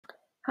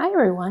Hi,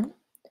 everyone.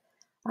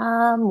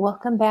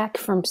 Welcome back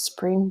from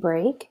spring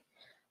break.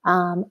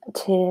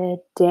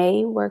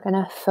 Today, we're going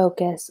to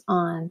focus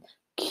on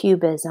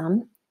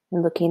Cubism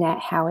and looking at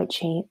how it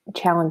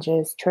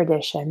challenges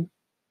tradition.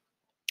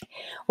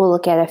 We'll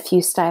look at a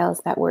few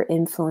styles that were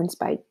influenced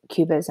by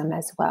Cubism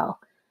as well.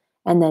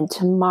 And then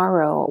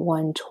tomorrow,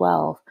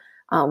 112,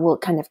 we'll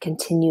kind of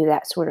continue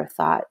that sort of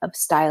thought of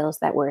styles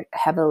that were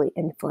heavily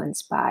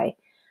influenced by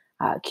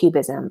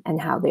Cubism and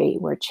how they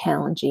were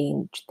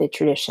challenging the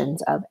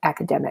traditions of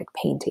academic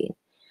painting.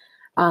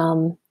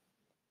 I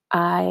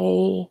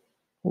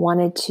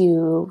wanted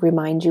to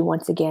remind you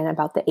once again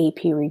about the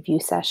AP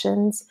review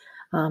sessions.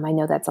 I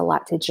know that's a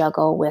lot to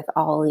juggle with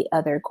all the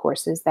other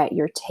courses that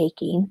you're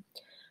taking,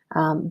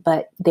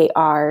 but they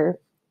are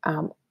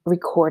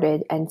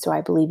recorded, and so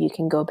I believe you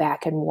can go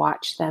back and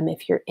watch them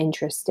if you're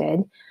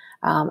interested.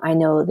 I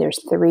know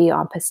there's 3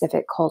 on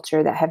Pacific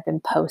culture that have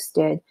been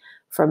posted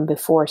from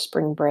before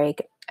spring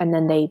break, and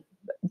then they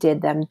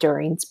did them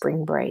during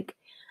spring break.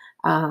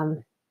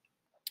 The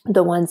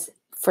ones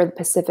for the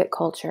Pacific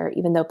culture,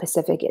 even though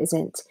Pacific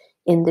isn't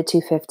in the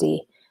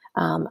 250,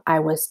 I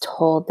was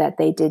told that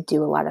they did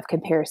do a lot of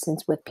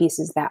comparisons with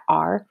pieces that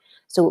are,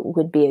 so it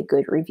would be a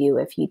good review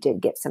if you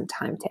did get some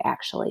time to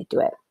actually do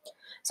it.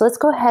 So let's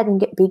go ahead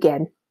and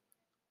begin.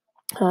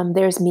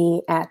 There's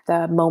me at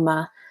the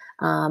MoMA.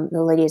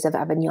 The Ladies of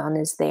Avignon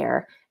is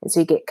there, and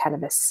so you get kind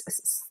of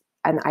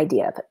an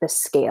idea of the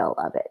scale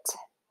of it.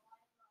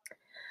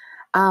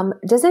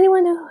 Does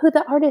anyone know who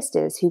the artist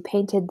is who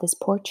painted this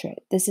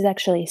portrait? This is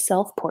actually a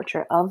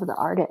self-portrait of the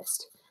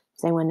artist.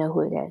 Does anyone know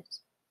who it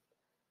is?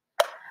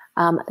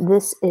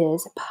 This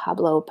is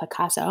Pablo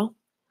Picasso.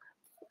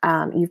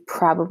 You've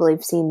probably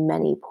seen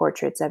many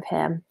portraits of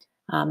him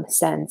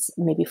since,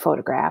 maybe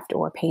photographed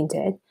or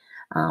painted.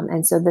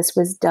 And so this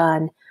was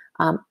done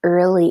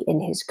early in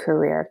his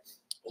career.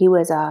 He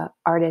was an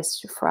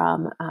artist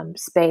from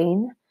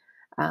Spain,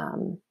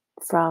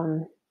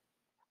 from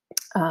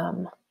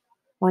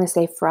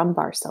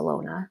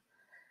Barcelona,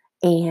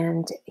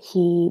 and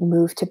he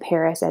moved to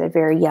Paris at a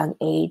very young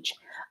age,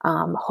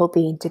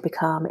 hoping to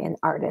become an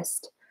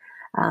artist.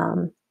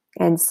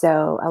 And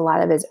so a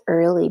lot of his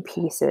early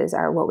pieces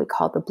are what we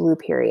call the blue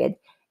period.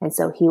 And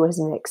so he was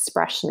an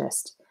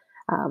expressionist,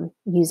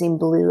 using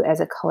blue as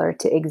a color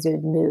to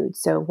exude mood.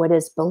 So what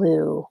does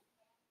blue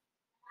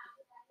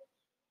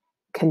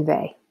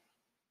convey?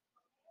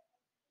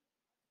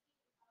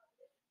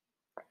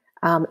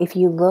 If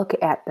you look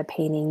at the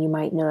painting, you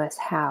might notice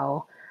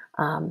how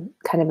kind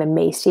of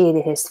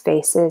emaciated his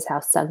face is, how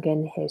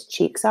sunken his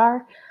cheeks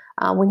are.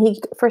 When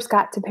he first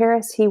got to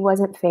Paris, he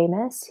wasn't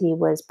famous. He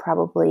was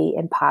probably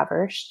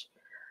impoverished,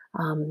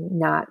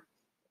 not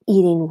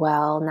eating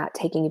well, not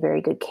taking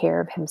very good care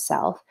of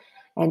himself.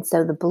 And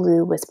so the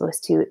blue was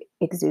supposed to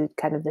exude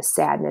kind of the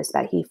sadness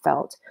that he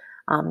felt,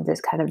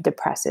 this kind of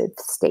depressive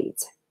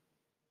state.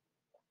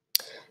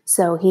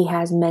 So he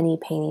has many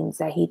paintings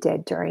that he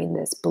did during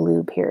this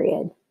blue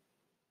period.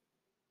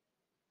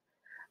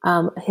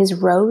 His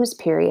rose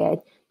period,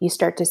 you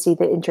start to see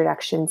the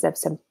introductions of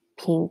some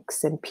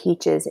pinks and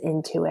peaches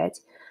into it.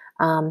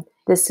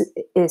 This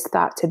is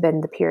thought to have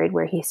been the period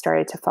where he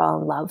started to fall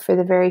in love for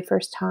the very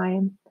first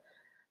time.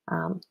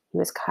 He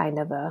was kind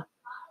of a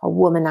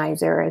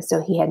womanizer, and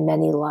so he had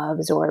many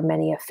loves or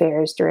many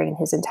affairs during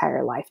his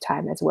entire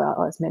lifetime, as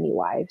well as many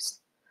wives.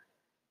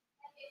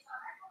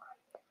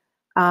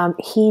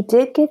 He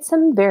did get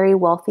some very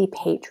wealthy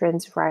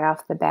patrons right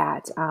off the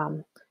bat.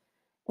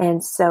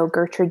 And so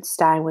Gertrude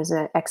Stein was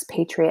an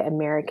expatriate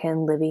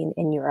American living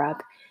in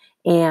Europe,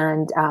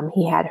 and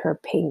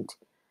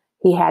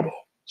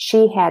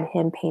she had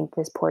him paint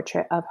this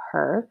portrait of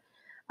her.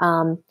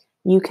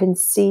 You can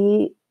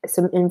see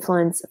some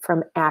influence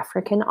from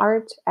African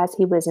art as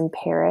he was in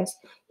Paris.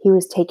 He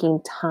was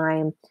taking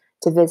time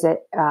to visit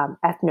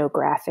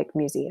ethnographic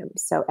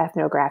museums. So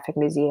ethnographic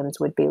museums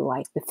would be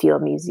like the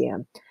Field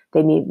Museum.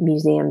 They need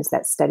museums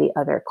that study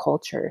other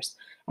cultures.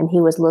 And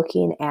he was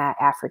looking at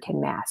African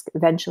masks.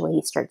 Eventually,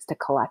 he starts to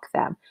collect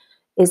them.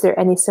 Is there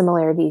any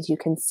similarities you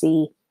can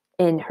see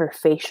in her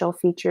facial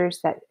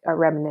features that are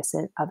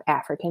reminiscent of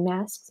African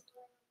masks?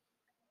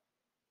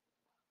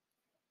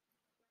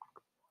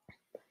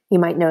 You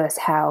might notice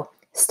how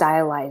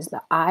stylized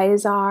the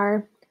eyes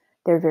are.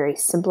 They're very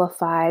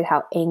simplified,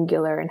 how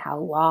angular and how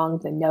long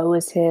the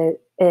nose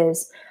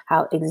is,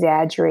 how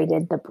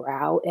exaggerated the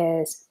brow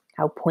is,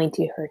 how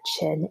pointy her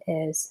chin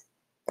is.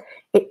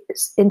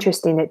 It's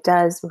interesting. It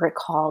does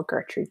recall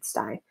Gertrude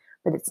Stein,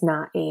 but it's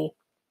not a,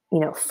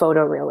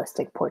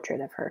 photorealistic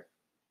portrait of her.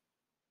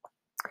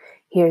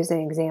 Here's an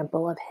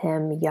example of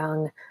him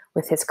young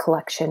with his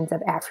collections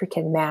of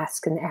African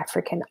masks and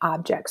African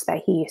objects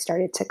that he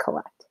started to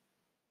collect.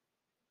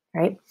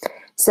 Right?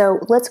 So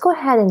let's go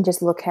ahead and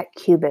just look at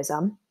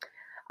Cubism.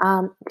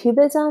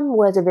 Cubism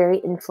was a very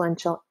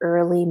influential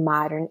early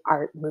modern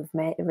art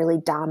movement. It really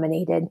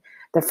dominated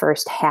the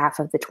first half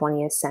of the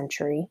 20th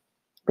century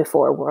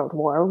before World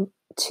War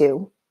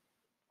II.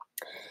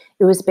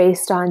 It was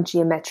based on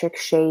geometric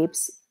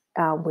shapes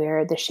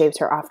where the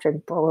shapes are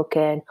often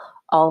broken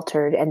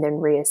altered and then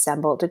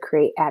reassembled to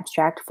create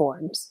abstract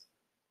forms.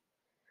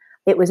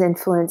 It was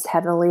influenced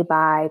heavily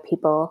by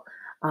people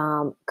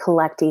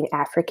collecting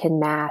African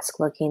masks,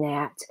 looking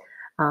at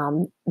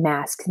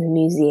masks in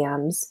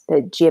museums,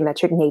 the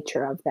geometric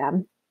nature of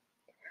them.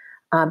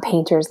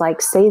 Painters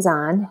like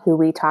Cezanne, who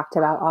we talked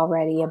about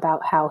already,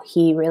 about how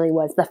he really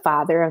was the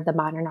father of the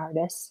modern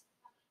artists.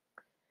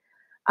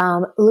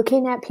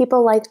 Looking at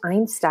people like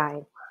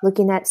Einstein,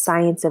 looking at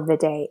science of the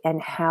day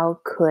and how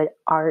could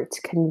art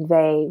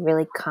convey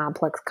really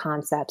complex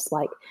concepts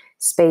like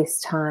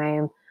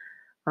space-time,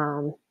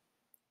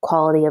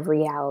 quality of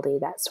reality,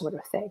 that sort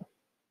of thing.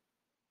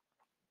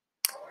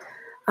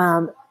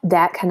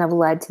 That kind of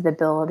led to the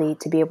ability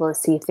to be able to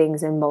see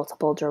things in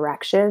multiple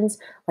directions.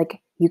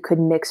 Like you could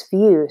mix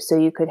views, so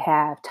you could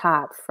have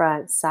top,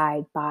 front,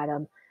 side,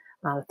 bottom,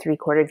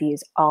 three-quarter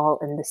views all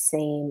in the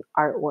same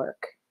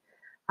artwork.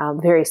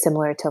 Very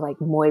similar to like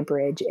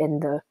Muybridge in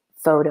the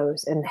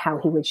photos and how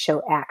he would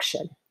show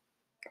action.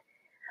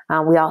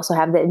 We also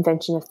have the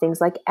invention of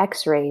things like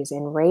X-rays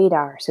and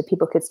radar, so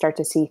people could start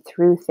to see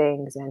through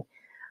things and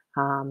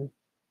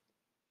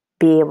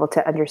be able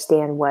to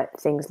understand what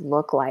things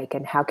look like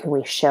and how can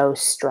we show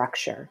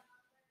structure.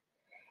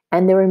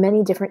 And there were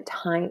many different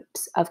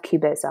types of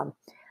cubism.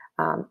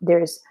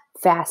 There's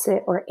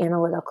facet or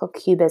analytical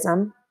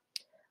cubism,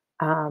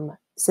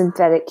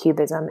 synthetic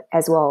cubism,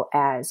 as well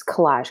as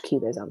collage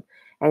cubism.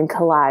 And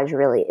collage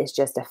really is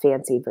just a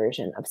fancy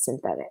version of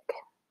synthetic.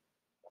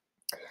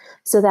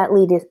 So that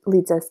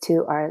leads us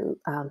to our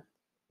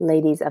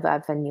Ladies of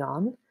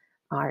Avignon,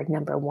 our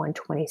number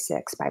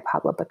 126 by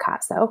Pablo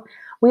Picasso.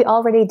 We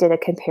already did a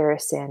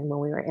comparison when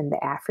we were in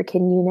the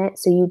African unit,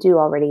 so you do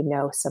already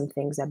know some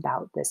things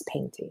about this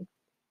painting.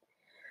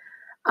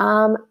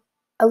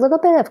 A little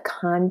bit of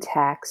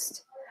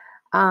context.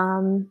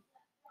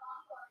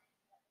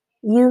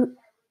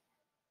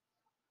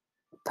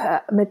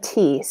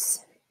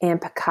 Matisse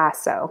and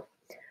Picasso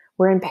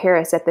were in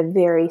Paris at the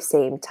very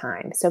same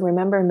time. So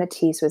remember,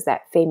 Matisse was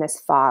that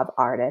famous Fauve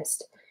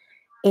artist,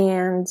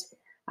 and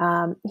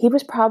he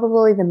was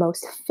probably the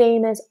most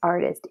famous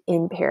artist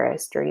in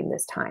Paris during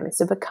this time. And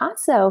so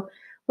Picasso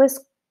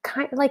was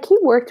kind of like, he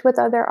worked with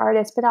other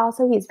artists, but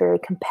also he's very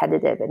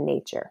competitive in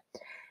nature.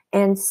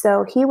 And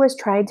so he was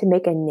trying to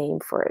make a name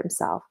for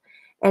himself.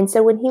 And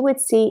so when he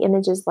would see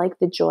images like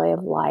The Joy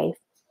of Life,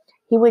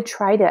 he would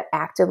try to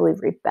actively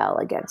rebel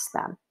against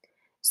them.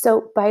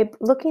 So by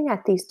looking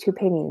at these two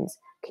paintings,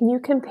 can you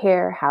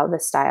compare how the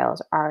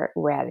styles are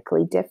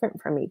radically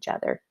different from each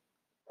other?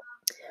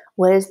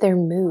 What is their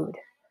mood?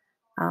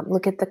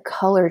 Look at the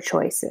color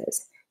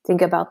choices.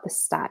 Think about the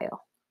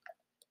style.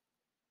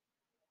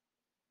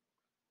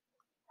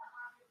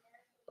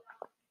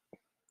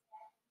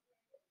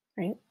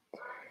 Right?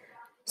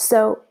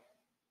 So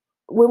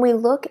when we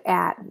look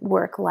at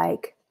work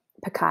like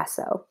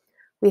Picasso,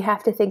 we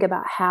have to think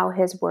about how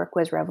his work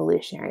was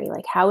revolutionary.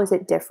 Like, how is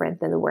it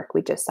different than the work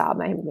we just saw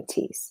by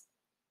Matisse?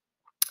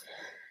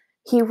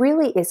 He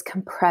really is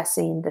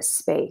compressing the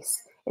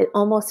space. It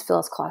almost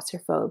feels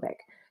claustrophobic.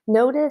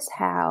 Notice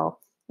how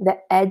the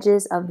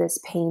edges of this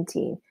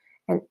painting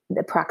and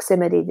the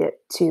proximity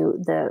to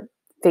the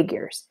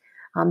figures,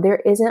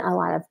 there isn't a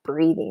lot of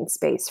breathing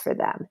space for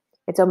them.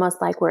 It's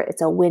almost like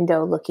it's a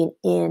window looking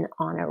in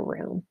on a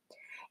room.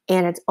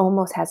 And it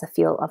almost has a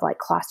feel of like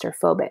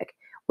claustrophobic.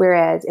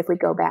 Whereas if we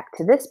go back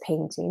to this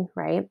painting,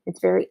 right,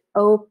 it's very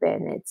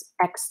open, it's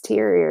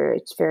exterior,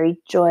 it's very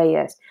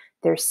joyous.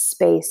 There's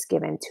space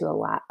given to a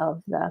lot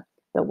of the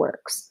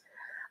works.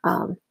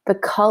 The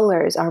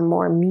colors are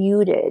more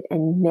muted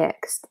and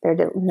mixed.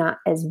 They're not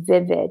as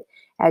vivid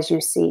as you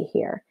see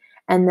here.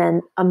 And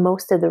then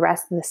most of the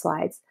rest of the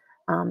slides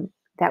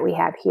that we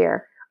have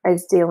here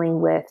is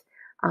dealing with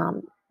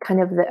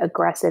kind of the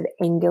aggressive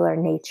angular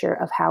nature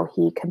of how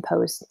he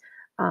composed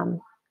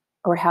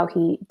or how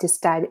he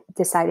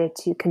decided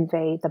to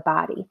convey the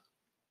body.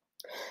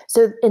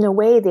 So in a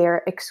way,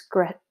 they're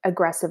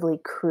aggressively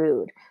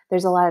crude.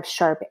 There's a lot of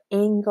sharp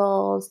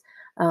angles.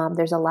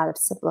 There's a lot of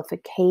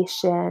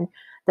simplification.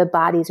 The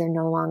bodies are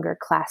no longer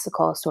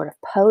classical sort of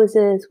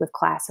poses with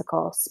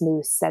classical,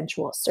 smooth,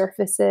 sensual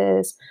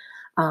surfaces.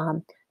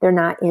 They're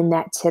not in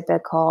that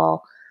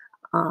typical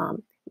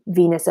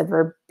Venus of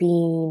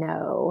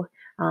Urbino,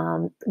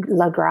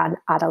 La Grande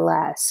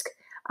Odalisque,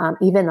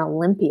 even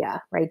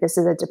Olympia, right? This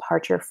is a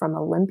departure from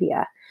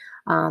Olympia.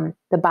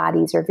 The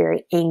bodies are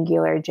very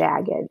angular,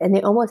 jagged, and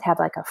they almost have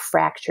like a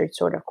fractured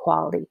sort of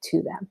quality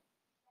to them.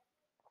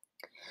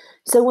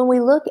 So when we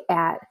look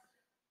at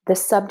the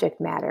subject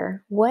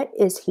matter, what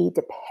is he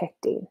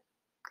depicting?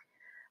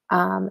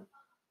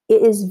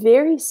 It is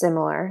very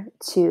similar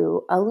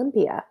to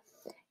Olympia.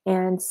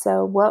 And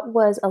so what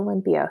was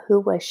Olympia? Who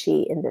was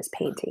she in this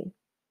painting?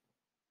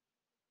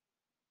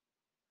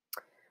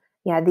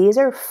 Yeah, these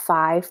are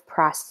 5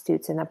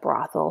 prostitutes in a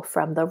brothel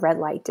from the red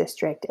light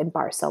district in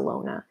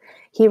Barcelona.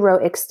 He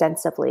wrote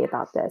extensively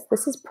about this.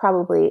 This is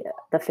probably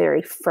the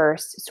very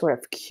first sort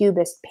of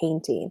cubist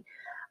painting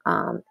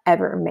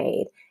ever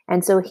made.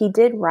 And so he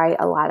did write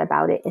a lot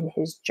about it in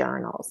his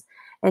journals.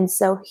 And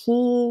so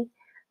he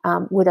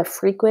would have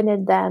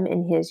frequented them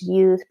in his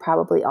youth,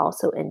 probably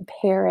also in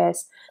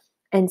Paris.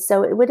 And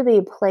so it would be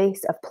a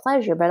place of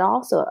pleasure, but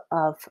also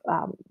of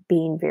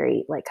being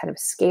very, like, kind of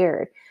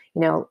scared.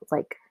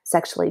 Like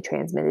sexually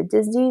transmitted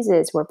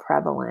diseases were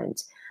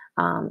prevalent.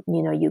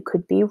 You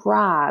could be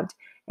robbed.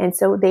 And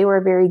so they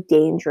were very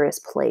dangerous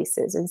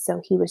places. And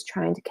so he was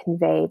trying to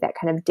convey that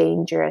kind of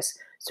dangerous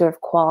sort of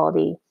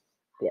quality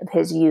of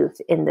his youth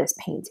in this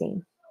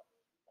painting.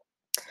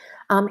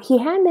 He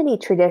had many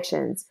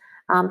traditions.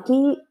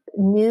 He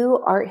knew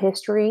art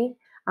history.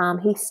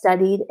 He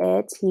studied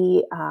it.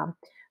 He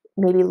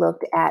maybe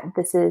looked at,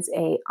 this is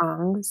a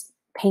Ang's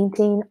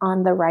painting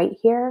on the right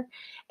here,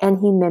 and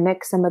he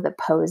mimicked some of the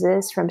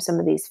poses from some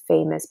of these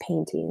famous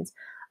paintings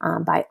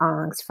by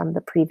Ang's from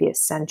the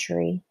previous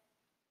century.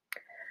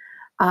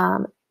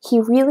 He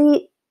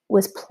really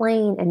was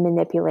playing and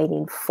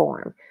manipulating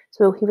form.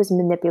 So he was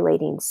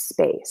manipulating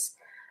space.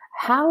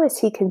 How is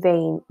he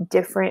conveying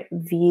different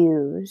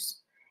views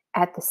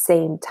at the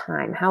same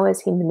time? How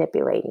is he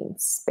manipulating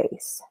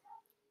space?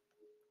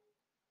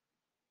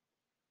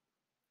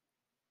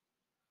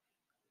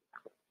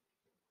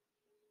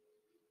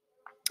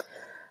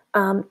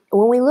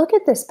 When we look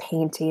at this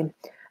painting,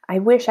 I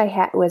wish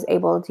was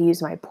able to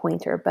use my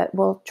pointer, but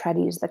we'll try to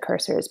use the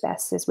cursor as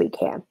best as we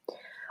can.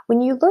 When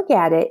you look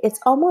at it,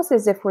 it's almost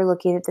as if we're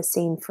looking at the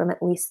scene from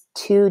at least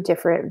two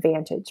different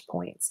vantage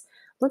points.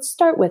 Let's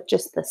start with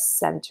just the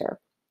center.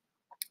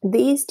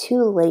 These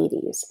two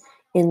ladies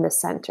in the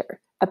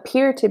center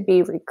appear to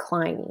be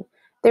reclining.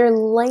 They're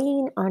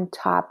laying on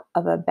top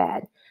of a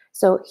bed.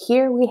 So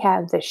here we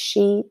have the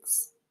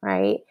sheets,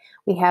 right?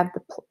 We have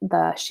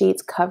the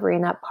sheets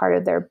covering up part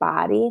of their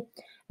body.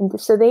 And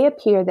so they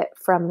appear that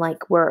from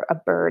like where a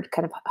bird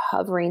kind of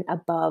hovering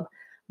above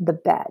the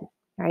bed,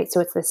 right? So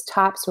it's this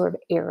top sort of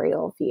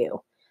aerial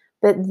view.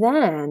 But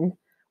then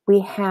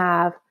we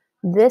have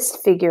this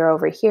figure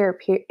over here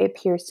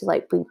appears to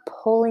like be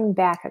pulling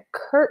back a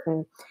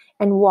curtain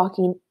and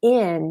walking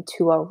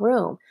into a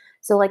room.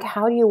 So, like,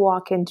 how do you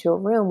walk into a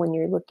room when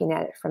you're looking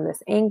at it from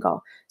this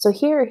angle? So,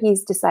 here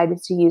he's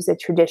decided to use a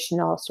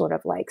traditional sort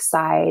of like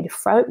side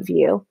front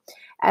view,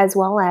 as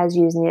well as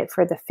using it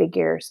for the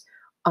figures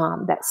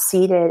that's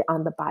seated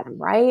on the bottom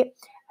right,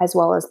 as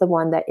well as the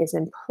one that is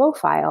in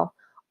profile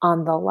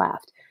on the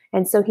left.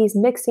 And so he's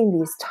mixing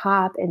these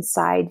top and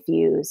side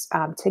views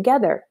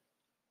together.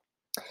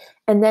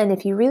 And then,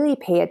 if you really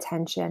pay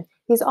attention,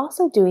 he's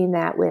also doing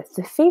that with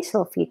the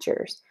facial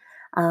features,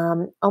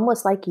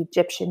 almost like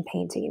Egyptian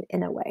painting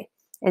in a way.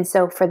 And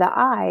so, for the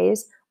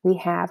eyes, we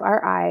have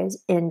our eyes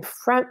in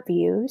front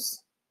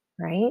views,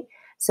 right?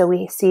 So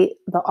we see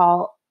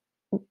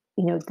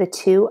the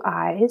two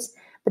eyes,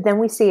 but then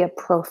we see a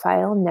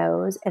profile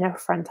nose and a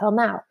frontal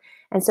mouth.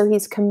 And so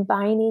he's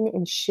combining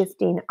and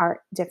shifting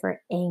our different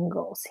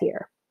angles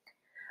here.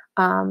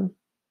 Um,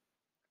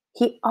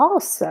 he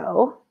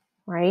also,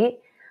 right,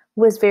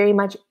 was very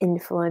much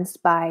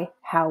influenced by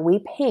how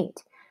we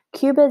paint.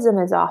 Cubism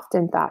is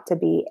often thought to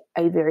be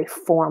a very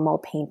formal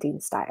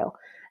painting style.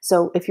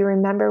 So if you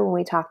remember when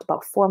we talked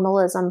about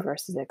formalism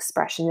versus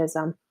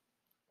expressionism,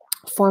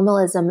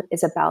 formalism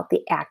is about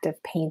the act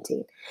of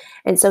painting.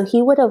 And so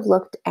he would have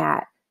looked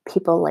at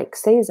people like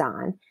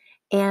Cezanne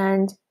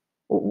and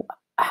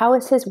how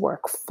is his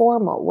work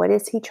formal? What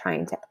is he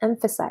trying to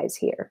emphasize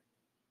here?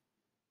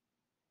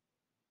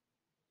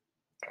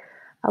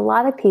 A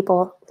lot of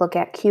people look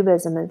at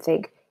Cubism and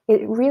think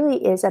it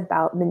really is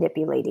about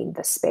manipulating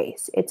the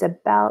space. It's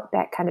about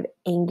that kind of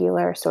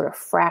angular, sort of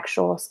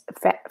fractional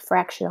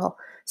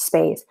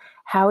space.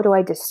 How do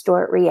I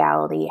distort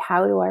reality?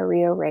 How do I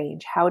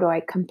rearrange? How do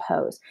I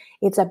compose?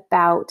 It's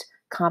about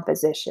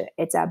composition.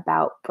 It's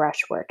about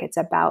brushwork. It's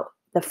about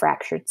the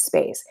fractured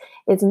space.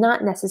 It's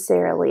not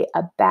necessarily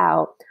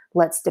about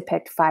let's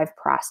depict five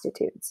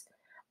prostitutes,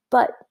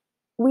 but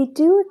we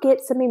do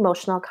get some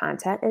emotional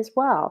content as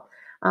well.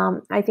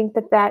 I think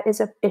that is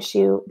an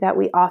issue that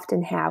we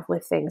often have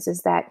with things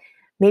is that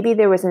maybe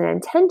there was an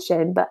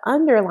intention, but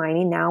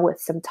underlining now with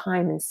some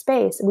time and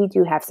space, we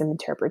do have some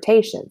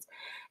interpretations.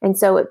 And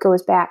so it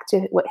goes back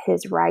to what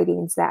his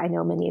writings that I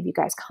know many of you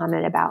guys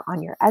comment about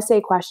on your essay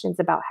questions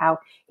about how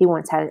he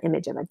once had an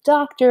image of a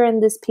doctor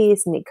in this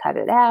piece and he cut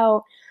it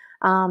out.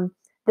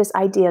 This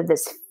idea of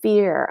this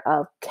fear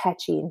of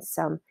catching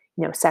some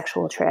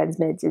sexual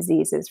transmitted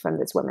diseases from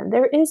this woman.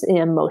 There is an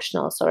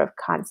emotional sort of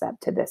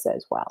concept to this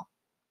as well.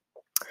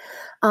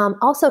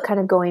 Also, kind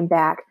of going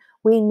back,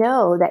 we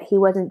know that he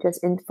wasn't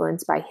just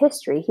influenced by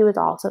history, he was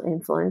also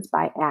influenced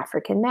by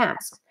African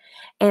masks.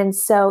 And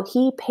so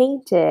he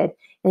painted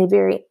in a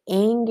very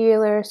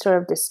angular, sort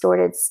of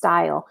distorted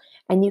style.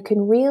 And you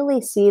can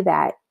really see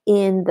that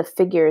in the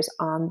figures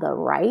on the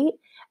right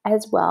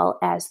as well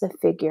as the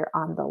figure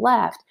on the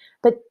left.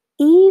 But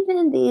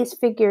even these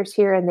figures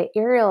here in the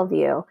aerial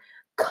view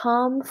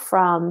come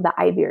from the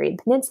Iberian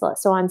Peninsula.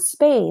 So on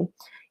Spain,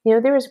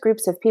 there was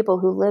groups of people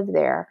who lived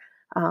there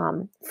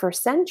for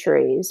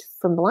centuries,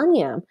 for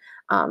millennium,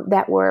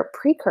 that were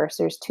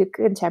precursors to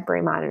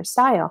contemporary modern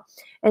style.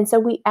 And so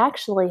we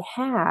actually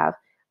have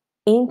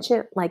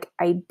ancient, like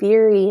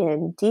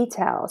Iberian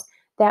details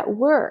that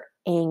were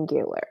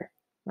angular,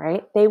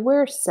 right? They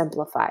were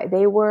simplified,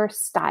 they were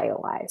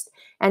stylized.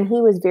 And he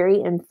was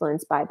very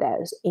influenced by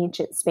those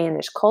ancient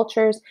Spanish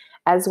cultures,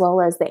 as well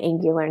as the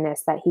angularness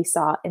that he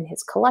saw in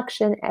his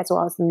collection, as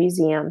well as the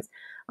museums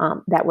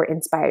that were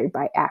inspired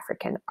by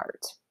African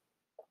art.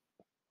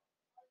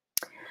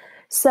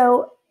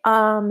 So,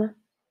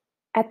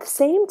 at the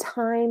same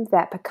time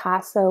that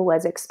Picasso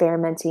was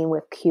experimenting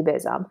with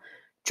Cubism,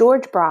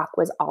 George Braque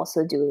was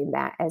also doing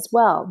that as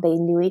well. They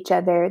knew each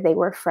other, they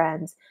were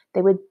friends,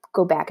 they would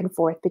go back and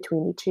forth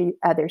between each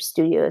other's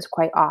studios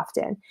quite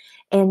often.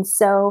 And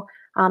so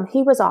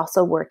he was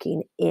also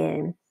working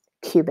in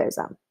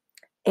Cubism.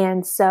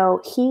 And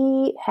so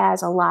he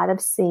has a lot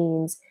of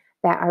scenes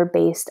that are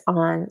based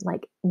on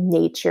like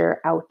nature,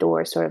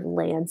 outdoor sort of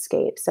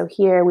landscape. So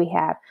here we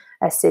have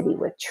a city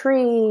with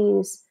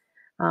trees.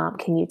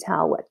 Can you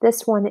tell what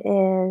this one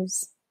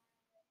is?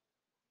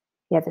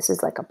 Yeah, this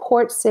is like a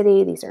port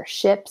city. These are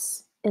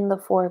ships in the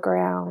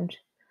foreground.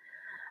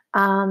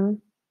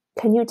 Um,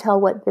 can you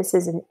tell what this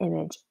is an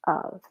image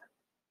of?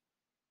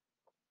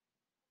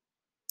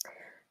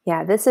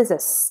 Yeah, this is a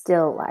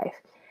still life.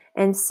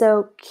 And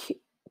so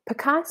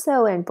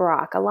Picasso and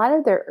Braque, a lot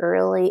of their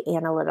early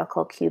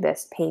analytical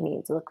cubist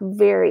paintings look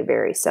very,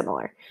 very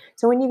similar.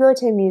 So when you go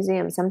to a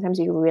museum, sometimes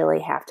you really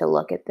have to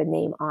look at the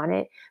name on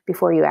it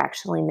before you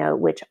actually know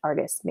which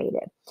artist made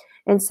it.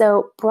 And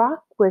so Braque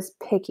was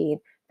picking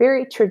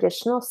very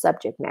traditional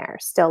subject matter,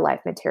 still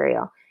life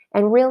material,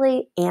 and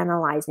really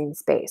analyzing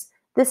space.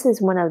 This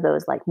is one of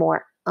those like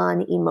more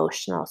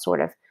unemotional sort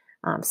of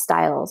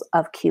styles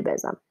of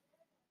Cubism.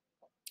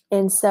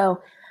 And so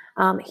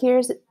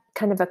here's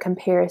kind of a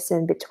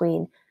comparison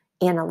between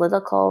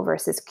analytical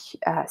versus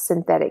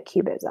synthetic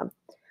cubism.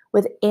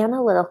 With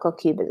analytical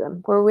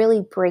cubism, we're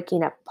really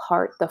breaking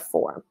apart the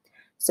form.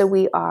 So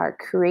we are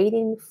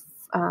creating,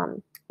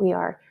 we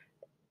are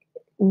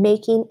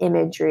making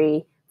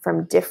imagery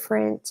from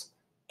different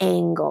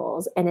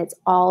angles, and it's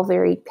all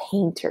very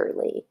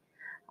painterly.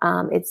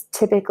 It's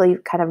typically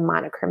kind of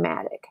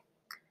monochromatic.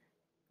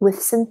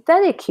 With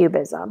synthetic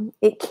cubism,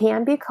 it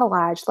can be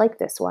collage like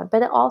this one,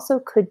 but it also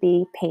could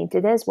be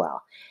painted as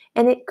well.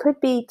 And it could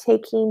be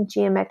taking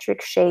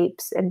geometric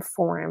shapes and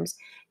forms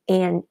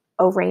and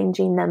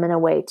arranging them in a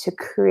way to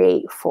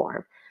create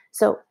form.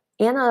 So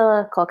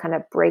analytical kind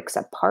of breaks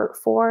apart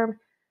form,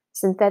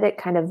 synthetic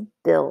kind of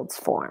builds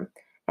form.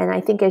 And I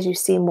think as you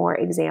see more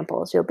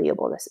examples, you'll be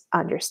able to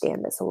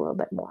understand this a little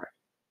bit more.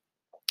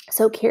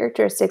 So,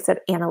 characteristics of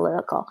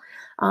analytical.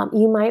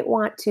 You might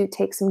want to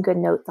take some good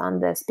notes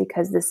on this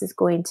because this is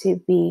going to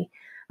be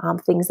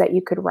things that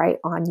you could write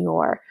on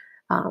your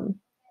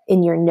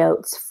in your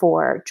notes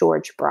for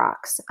George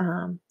Braque's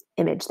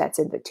image that's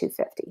in the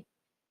 250.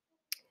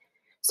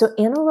 So,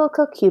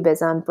 analytical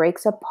cubism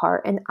breaks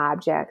apart an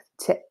object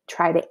to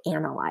try to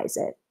analyze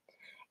it.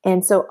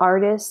 And so,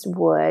 artists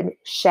would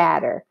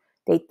shatter,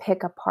 they'd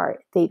pick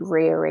apart, they'd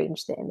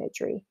rearrange the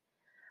imagery.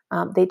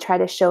 They try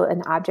to show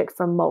an object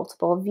from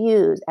multiple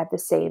views at the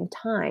same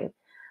time,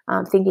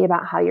 thinking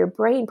about how your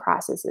brain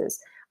processes.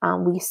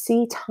 We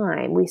see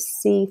time, we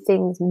see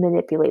things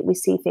manipulate, we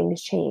see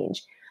things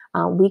change.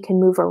 We can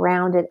move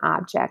around an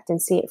object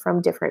and see it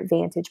from different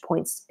vantage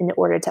points in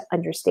order to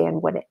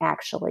understand what it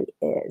actually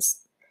is.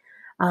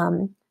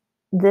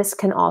 This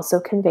can also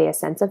convey a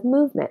sense of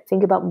movement.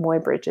 Think about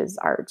Muybridge's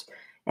art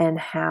and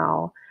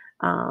how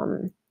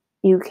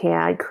you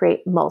can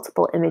create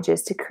multiple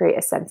images to create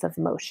a sense of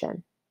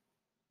motion.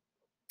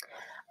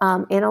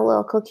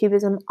 Analytical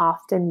cubism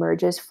often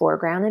merges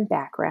foreground and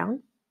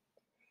background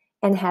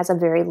and has a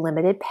very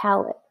limited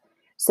palette.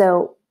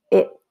 So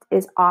it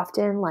is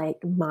often like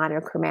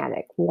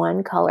monochromatic,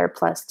 one color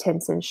plus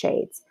tints and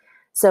shades.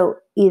 So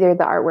either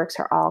the artworks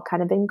are all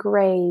kind of in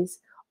grays,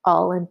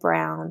 all in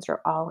browns,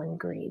 or all in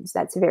greens.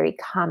 That's very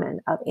common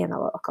of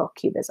analytical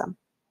cubism.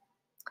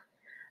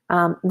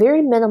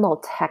 Very minimal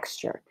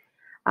texture.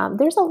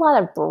 There's a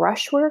lot of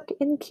brushwork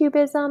in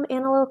cubism,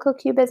 analytical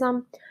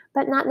cubism,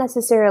 but not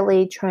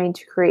necessarily trying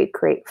to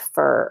create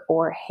fur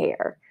or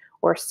hair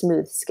or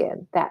smooth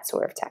skin, that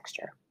sort of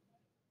texture.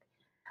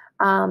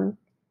 Um,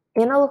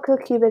 Analytical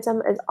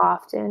cubism is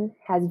often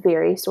has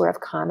very sort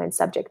of common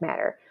subject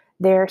matter.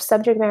 Their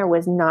subject matter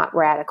was not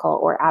radical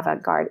or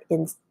avant-garde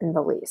in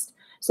the least.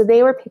 So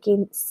they were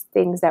picking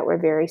things that were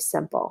very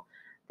simple,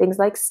 things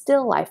like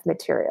still life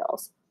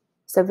materials.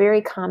 So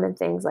very common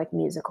things like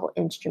musical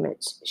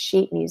instruments,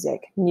 sheet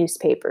music,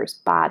 newspapers,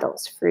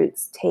 bottles,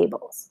 fruits,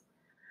 tables.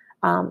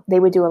 They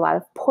would do a lot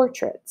of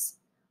portraits,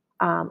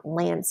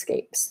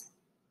 landscapes.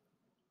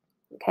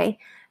 Okay,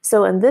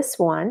 so in this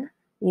one,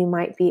 you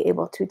might be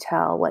able to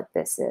tell what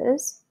this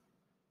is.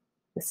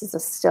 This is a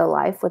still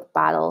life with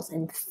bottles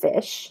and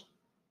fish,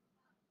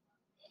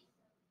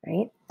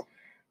 right?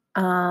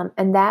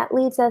 And that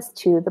leads us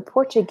to The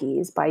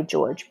Portuguese by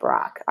George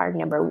Braque, our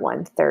number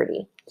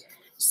 130.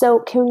 So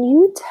can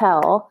you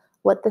tell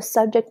what the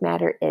subject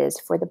matter is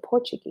for The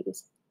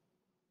Portuguese?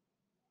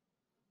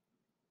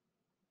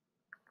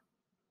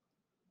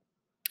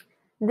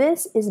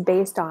 This is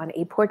based on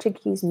a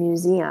Portuguese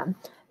museum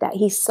that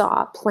he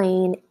saw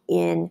playing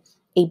in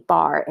a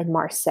bar in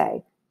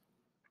Marseille.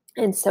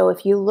 And so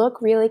if you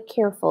look really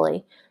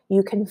carefully,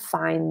 you can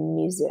find the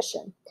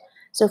musician.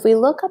 So if we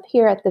look up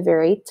here at the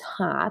very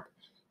top,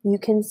 you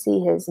can see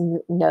his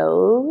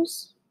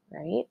nose,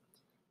 right?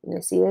 You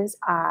can see his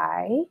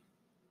eye,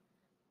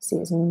 see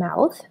his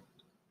mouth,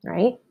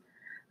 right?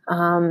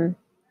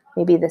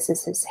 Maybe this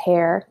is his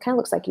hair. Kind of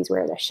looks like he's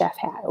wearing a chef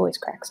hat. Always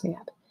cracks me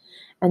up.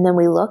 And then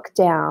we look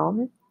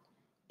down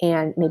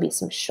and maybe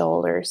some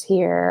shoulders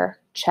here,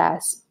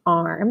 chest,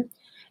 arm.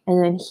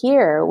 And then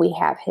here we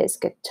have his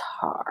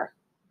guitar,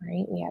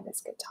 right? We have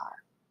his guitar.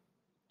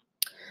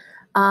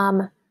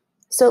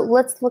 So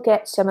let's look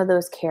at some of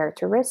those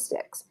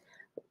characteristics.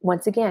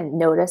 Once again,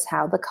 notice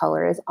how the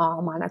color is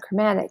all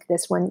monochromatic.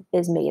 This one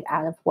is made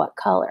out of what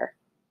color?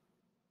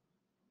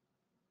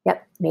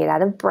 Yep, made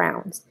out of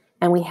browns.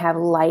 And we have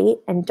light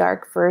and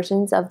dark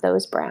versions of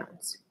those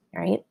browns,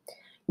 right?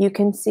 You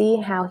can see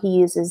how he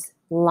uses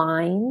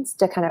lines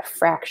to kind of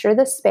fracture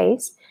the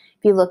space.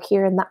 If you look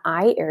here in the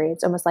eye area,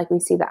 it's almost like we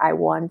see the eye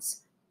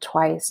once,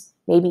 twice,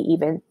 maybe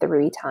even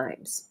 3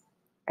 times,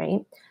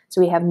 right?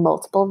 So we have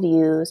multiple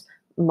views,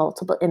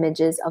 multiple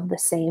images of the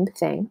same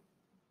thing,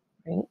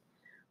 right?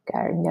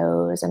 Got our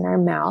nose and our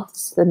mouth.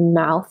 So the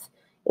mouth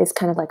is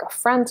kind of like a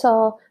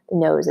frontal, the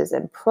nose is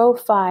in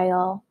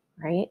profile,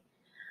 right?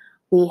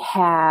 We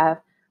have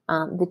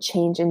the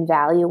change in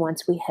value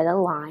once we hit a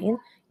line.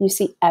 You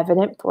see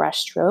evident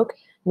brushstroke.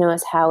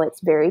 Notice how it's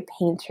very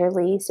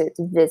painterly, so it's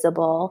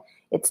visible.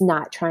 It's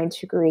not trying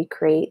to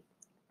recreate,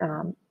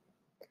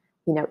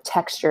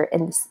 texture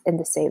in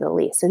to say the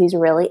least. So he's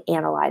really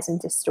analyzing,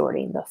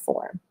 distorting the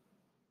form.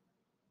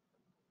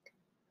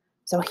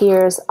 So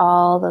here's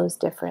all those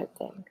different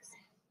things.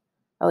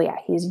 Oh yeah,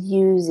 he's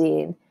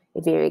using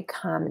a very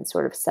common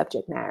sort of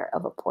subject matter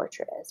of a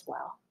portrait as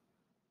well.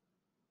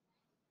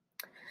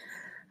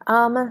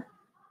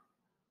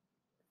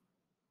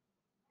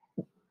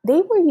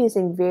 They were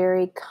using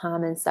very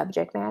common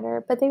subject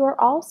matter, but they were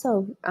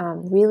also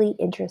really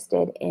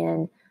interested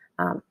in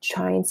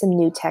trying some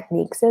new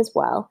techniques as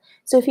well.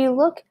 So if you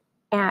look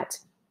at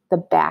the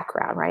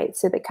background, right,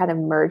 so they kind of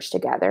merge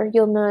together,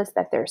 you'll notice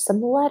that there's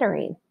some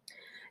lettering.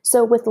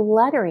 So with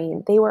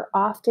lettering, they were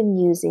often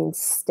using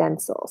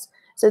stencils.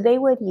 So they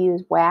would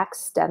use wax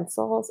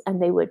stencils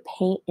and they would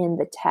paint in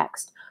the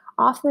text.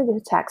 Often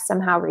the text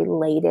somehow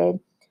related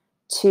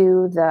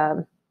to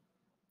the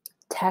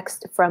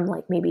text from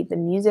like maybe the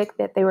music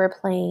that they were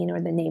playing or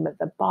the name of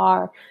the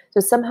bar. So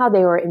somehow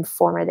they were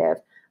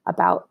informative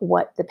about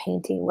what the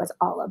painting was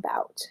all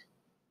about.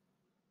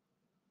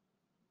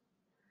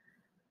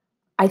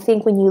 I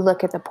think when you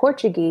look at the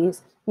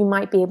Portuguese, you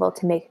might be able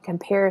to make a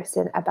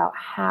comparison about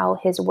how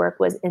his work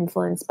was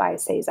influenced by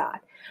Cezanne.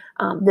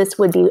 This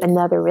would be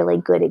another really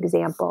good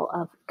example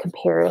of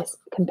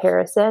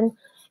comparison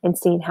and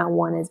seeing how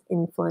one is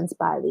influenced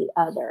by the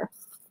other.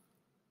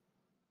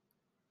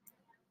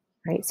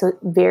 Right, so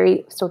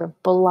very sort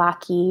of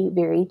blocky,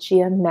 very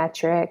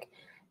geometric,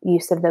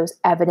 use of those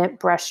evident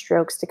brush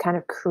strokes to kind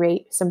of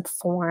create some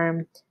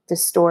form,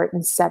 distort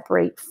and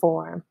separate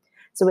form.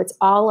 So it's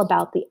all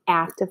about the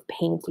act of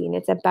painting.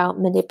 It's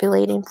about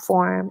manipulating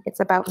form. It's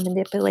about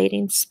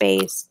manipulating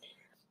space.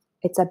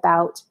 It's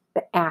about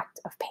the act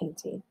of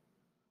painting.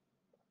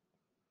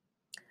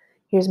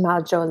 Here's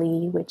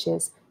Maljolie, which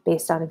is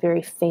based on a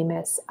very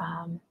famous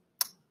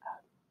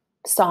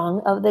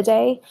song of the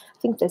day. I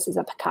think this is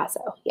a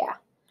Picasso, yeah.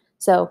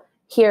 So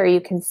here you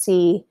can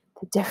see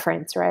the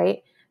difference,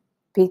 right,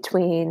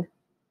 between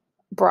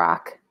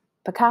Braque,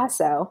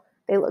 Picasso.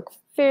 They look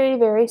very,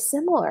 very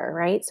similar,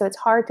 right? So it's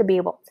hard to be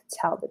able to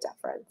tell the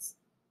difference,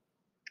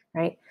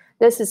 right?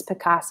 This is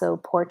Picasso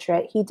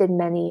portrait. He did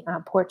many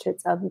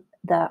portraits of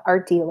the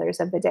art dealers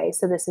of the day.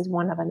 So this is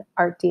one of an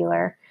art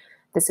dealer.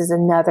 This is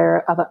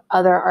another of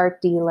another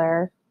art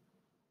dealer,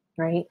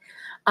 right?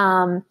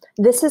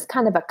 This is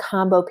kind of a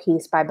combo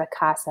piece by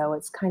Picasso.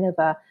 It's kind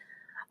of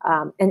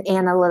an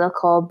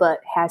analytical, but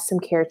has some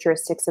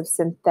characteristics of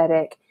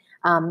synthetic.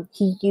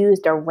 He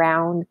used a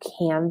round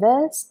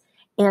canvas,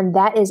 and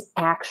that is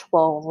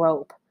actual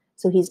rope.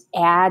 So he's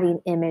adding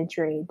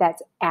imagery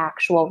that's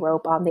actual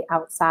rope on the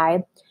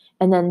outside.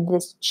 And then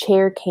this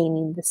chair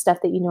caning, the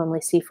stuff that you normally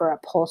see for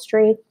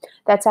upholstery,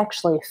 that's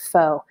actually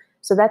faux.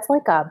 So that's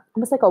like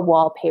almost like a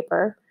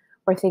wallpaper,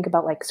 or think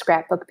about like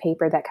scrapbook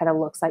paper that kind of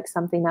looks like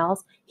something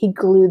else. He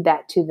glued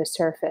that to the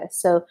surface.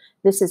 So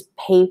this is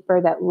paper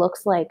that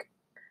looks like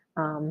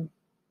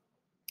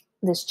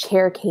this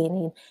chair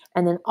caning,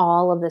 and then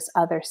all of this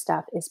other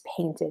stuff is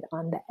painted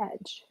on the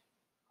edge,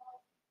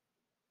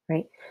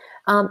 right?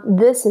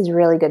 This is a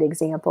really good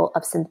example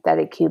of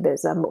synthetic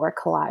cubism or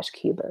collage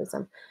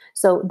cubism.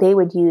 So they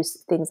would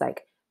use things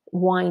like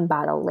wine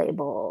bottle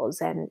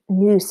labels and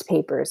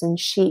newspapers and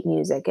sheet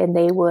music, and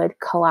they would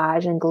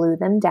collage and glue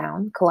them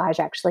down. Collage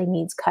actually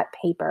means cut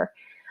paper.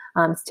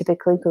 It's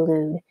typically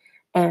glued,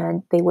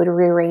 and they would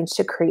rearrange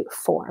to create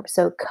form,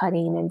 so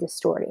cutting and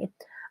distorting.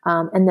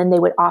 And then they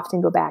would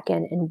often go back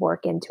in and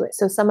work into it.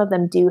 So some of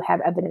them do have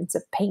evidence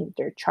of paint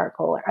or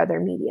charcoal or other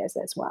medias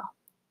as well.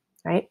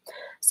 right?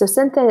 So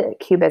synthetic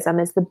cubism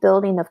is the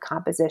building of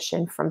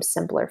composition from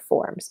simpler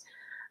forms.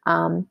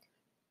 Um,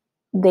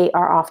 they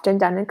are often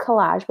done in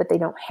collage, but they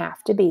don't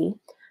have to be.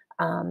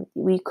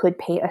 We could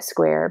paint a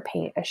square,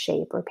 paint a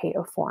shape, or paint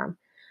a form.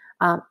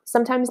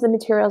 Sometimes the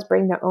materials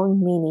bring their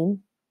own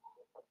meaning.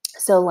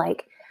 So,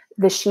 like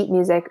the sheet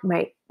music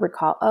might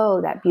recall,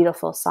 oh, that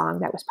beautiful song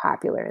that was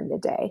popular in the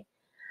day.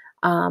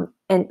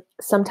 And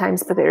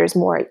sometimes there's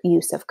more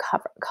use of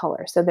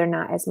color, so they're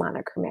not as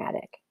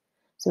monochromatic.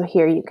 So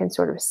here you can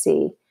sort of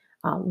see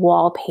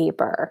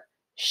wallpaper,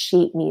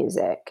 sheet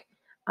music.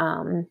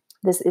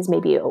 This is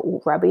maybe a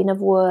rubbing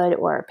of wood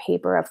or a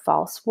paper of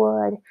false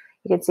wood.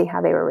 You can see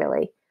how they were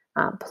really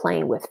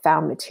playing with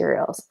found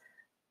materials.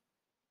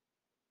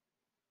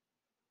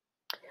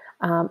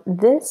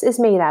 This is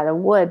made out of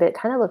wood, but it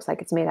kind of looks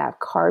like it's made out of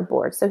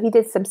cardboard. So he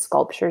did some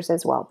sculptures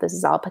as well. This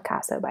is all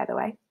Picasso, by the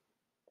way.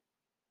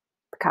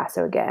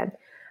 Picasso again.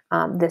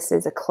 This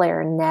is a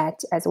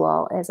clarinet as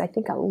well as I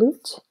think a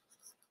lute,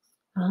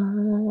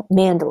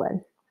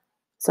 mandolin.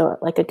 So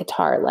like a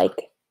guitar,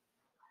 like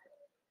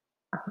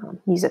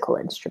musical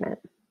instrument,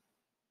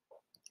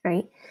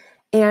 right?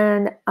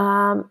 And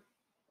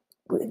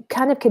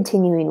kind of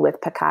continuing with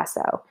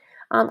Picasso.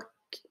 Um,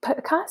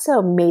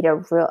 Picasso made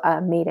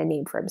a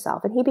name for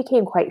himself, and he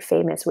became quite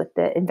famous with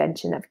the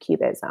invention of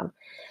Cubism.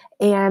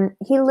 And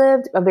he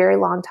lived a very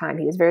long time.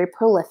 He was very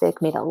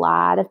prolific, made a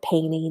lot of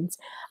paintings.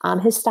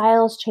 His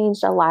styles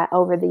changed a lot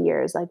over the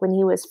years. Like when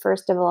he was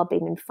first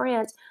developing in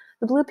France,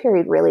 the Blue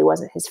Period really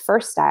wasn't his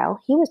first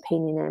style. He was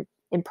painting an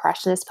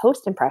Impressionist,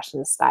 Post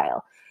Impressionist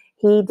style.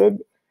 He did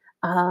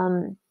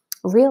um,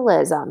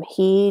 realism,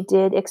 he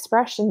did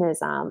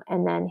expressionism,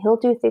 and then he'll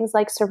do things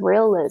like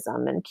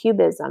surrealism and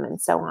cubism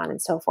and so on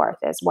and so forth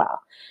as well.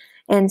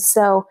 And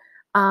so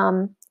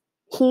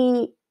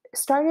he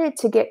started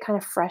to get kind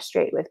of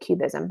frustrated with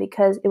cubism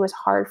because it was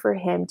hard for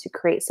him to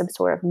create some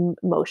sort of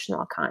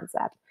emotional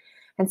concept.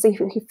 And so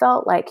he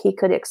felt like he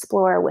could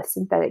explore with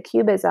synthetic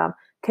cubism,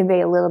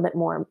 convey a little bit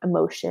more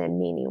emotion and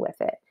meaning with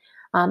it.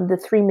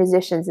 The Three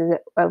Musicians is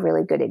a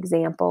really good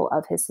example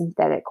of his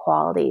synthetic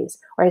qualities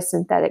or his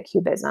synthetic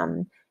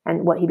cubism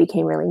and what he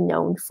became really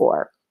known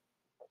for.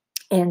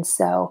 And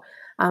so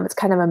it's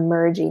kind of a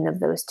merging of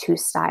those two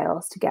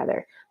styles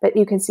together. But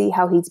you can see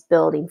how he's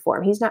building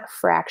form. He's not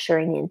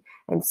fracturing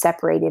and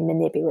separating,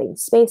 manipulating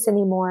space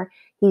anymore.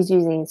 He's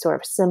using sort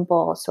of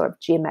simple, sort of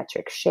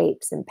geometric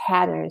shapes and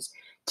patterns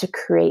to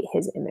create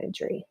his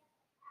imagery.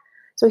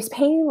 So he's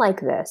painting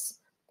like this,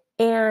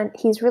 and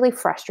he's really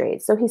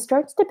frustrated. So he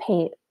starts to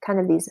paint kind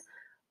of these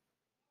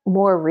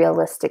more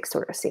realistic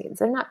sort of scenes.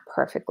 They're not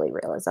perfectly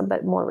realism,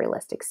 but more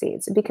realistic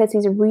scenes because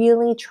he's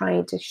really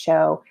trying to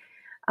show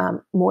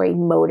more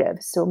emotive,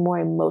 so more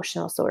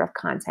emotional sort of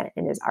content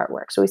in his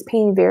artwork. So he's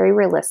painting very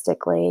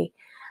realistically,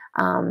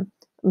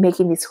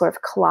 making these sort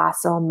of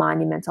colossal,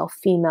 monumental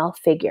female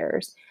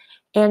figures.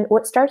 And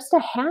what starts to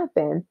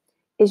happen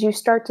is you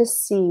start to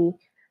see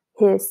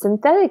his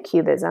synthetic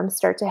cubism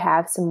start to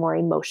have some more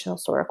emotional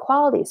sort of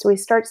quality. So he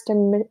starts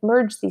to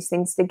merge these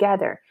things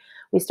together.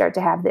 We start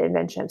to have the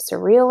invention of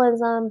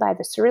surrealism by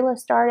the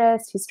surrealist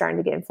artist. He's starting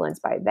to get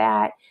influenced by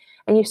that.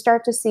 And you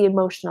start to see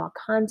emotional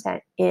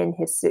content in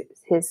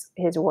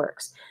his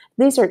works.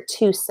 These are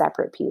two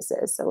separate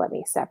pieces, so let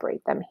me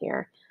separate them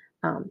here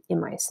in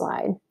my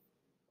slide.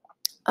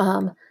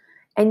 And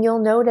you'll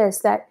notice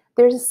that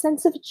there's a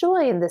sense of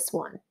joy in this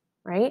one,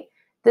 right?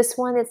 This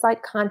one, it's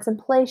like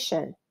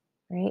contemplation,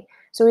 right?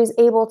 So he's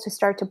able to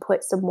start to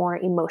put some more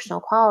emotional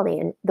quality.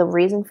 And the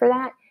reason for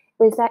that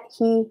is that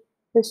he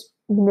was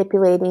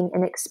manipulating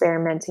and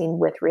experimenting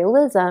with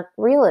realism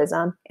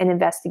and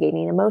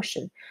investigating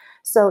emotion.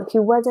 So he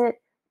wasn't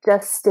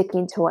just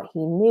sticking to what he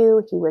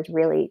knew, he was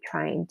really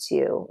trying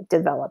to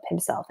develop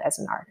himself as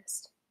an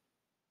artist.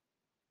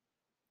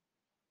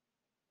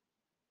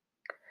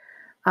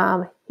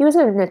 He was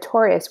a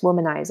notorious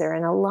womanizer,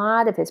 and a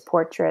lot of his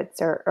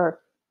portraits or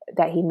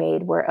that he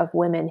made were of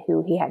women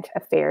who he had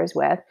affairs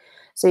with.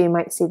 So you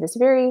might see this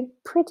very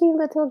pretty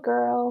little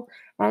girl,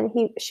 and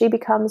she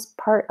becomes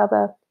part of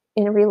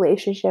in a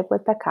relationship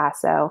with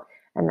Picasso,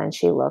 and then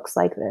she looks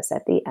like this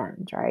at the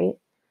end, right?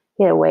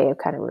 He had a way of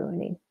kind of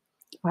ruining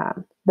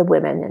the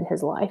women in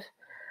his life.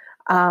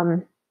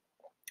 Um,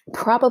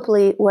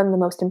 Probably one of the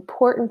most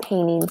important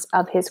paintings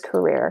of his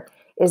career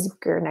is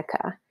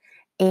Guernica.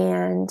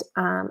 And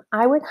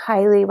I would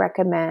highly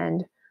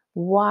recommend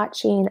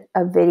watching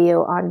a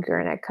video on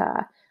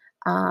Guernica.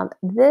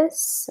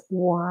 This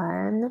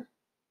one,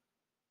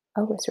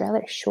 oh, it's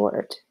rather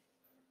short.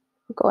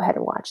 We'll go ahead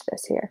and watch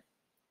this here.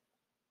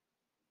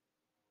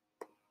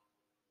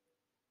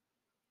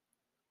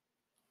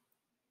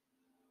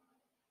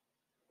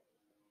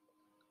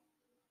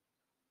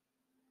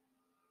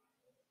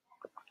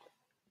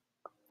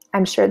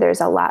 I'm sure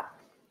there's a lot.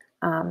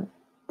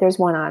 There's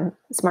one on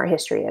Smart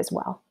History as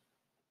well.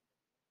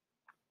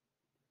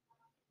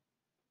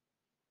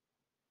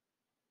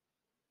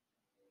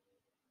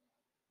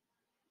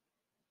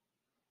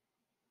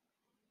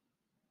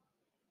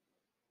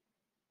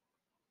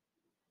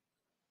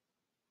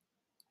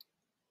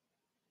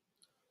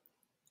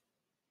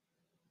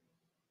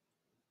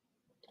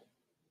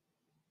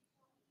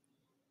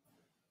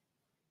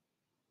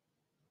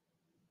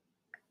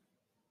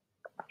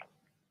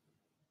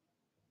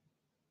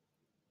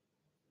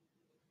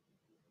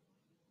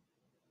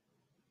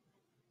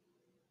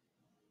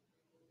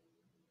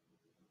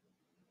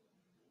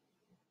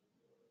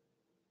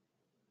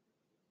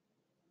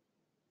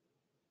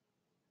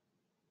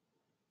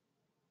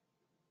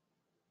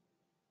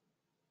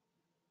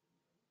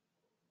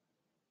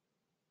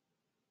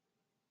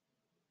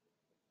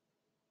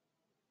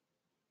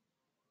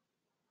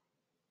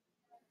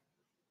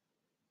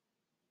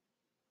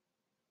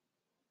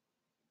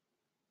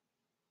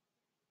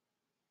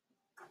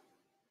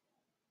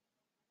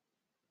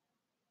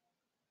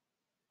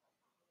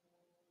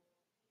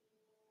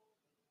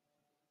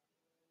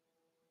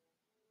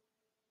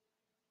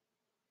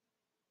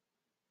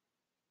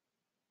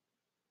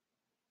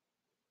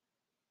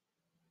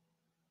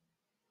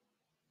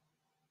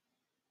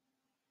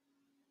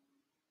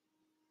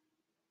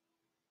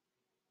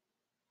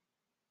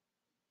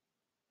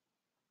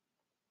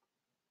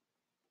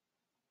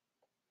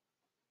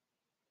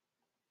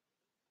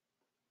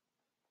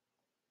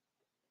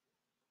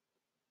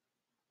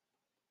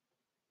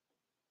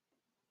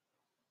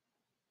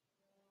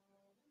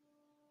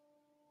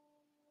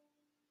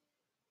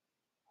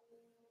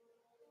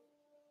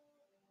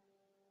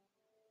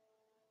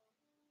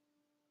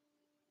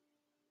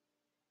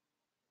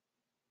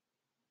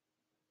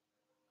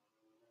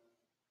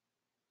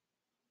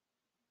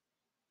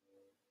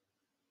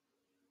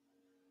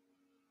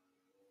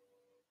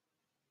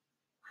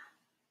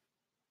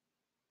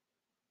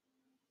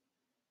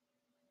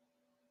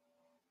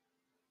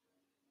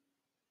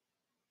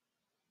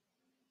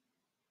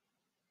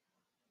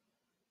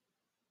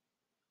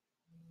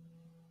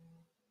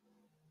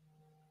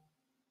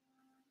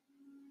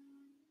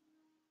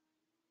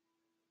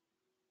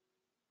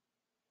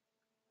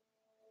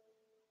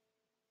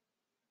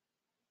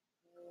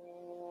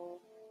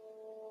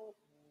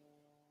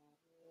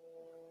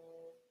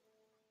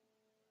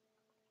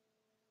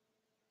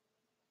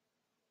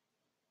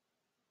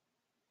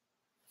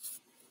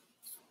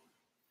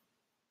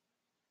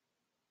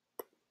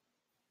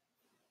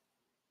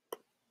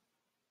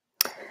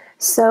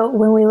 So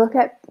when we look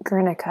at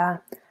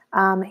Guernica,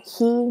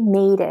 he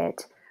made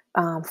it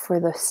for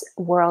this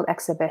world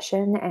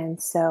exhibition, and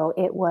so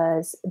it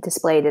was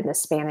displayed in the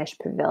Spanish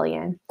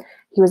pavilion.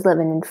 He was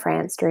living in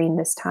France during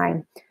this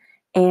time.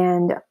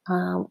 And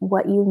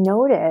what you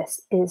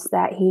notice is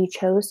that he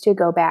chose to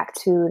go back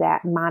to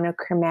that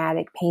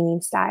monochromatic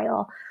painting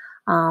style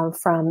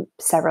from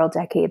several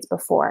decades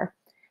before.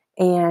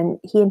 And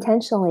he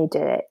intentionally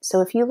did it.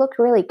 So if you look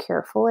really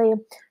carefully,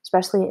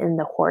 especially in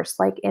the horse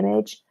like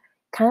image,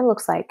 kind of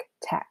looks like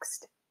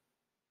text.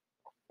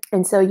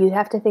 And so you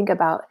have to think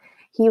about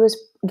he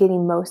was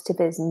getting most of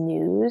his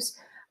news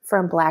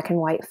from black and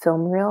white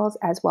film reels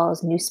as well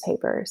as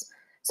newspapers.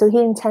 So he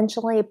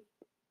intentionally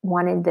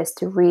wanted this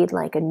to read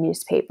like a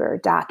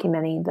newspaper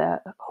documenting the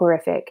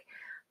horrific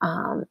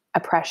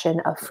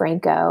oppression of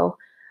Franco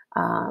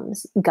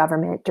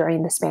government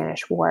during the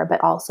Spanish War,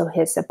 but also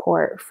his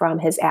support from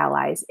his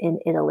allies in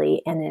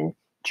Italy and in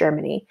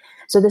Germany.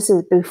 So this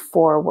is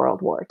before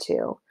World War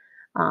II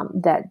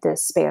that the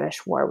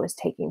Spanish War was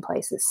taking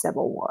place, the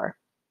Civil War.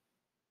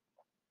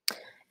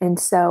 And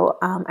so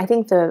I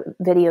think the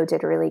video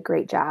did a really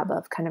great job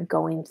of kind of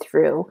going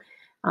through,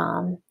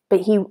 but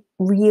he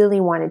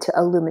really wanted to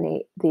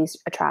illuminate these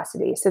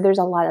atrocities. So there's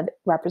a lot of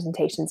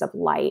representations of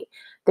light.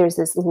 There's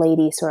this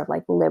lady, sort of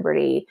like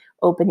Liberty,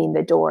 opening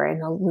the door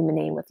and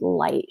illuminating with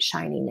light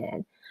shining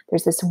in.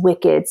 There's this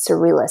wicked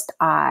surrealist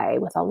eye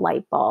with a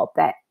light bulb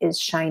that is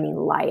shining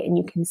light. And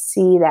you can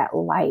see that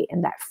light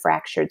and that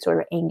fractured sort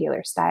of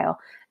angular style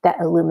that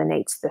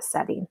illuminates the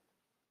setting.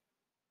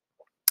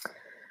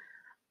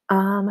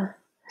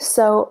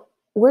 So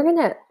we're going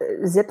to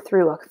zip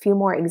through a few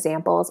more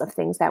examples of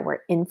things that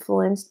were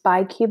influenced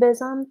by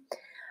Cubism.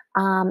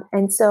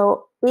 And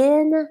so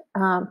in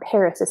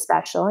Paris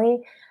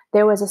especially,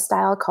 there was a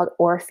style called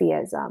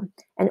Orphism.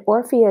 And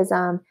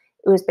Orphism,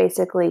 it was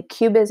basically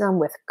Cubism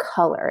with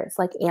color. It's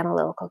like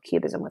analytical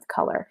Cubism with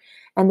color.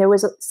 And there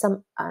was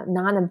some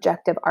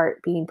non-objective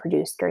art being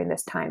produced during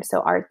this time.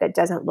 So art that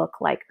doesn't look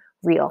like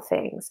real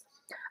things.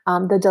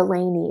 The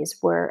Delaney's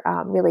were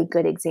really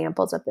good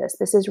examples of this.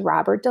 This is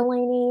Robert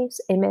Delaney's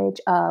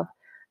image of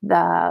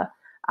the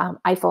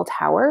Eiffel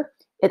Tower.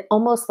 It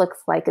almost looks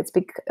like it's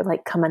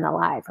like coming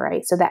alive,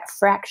 right? So that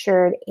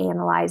fractured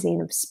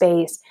analyzing of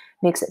space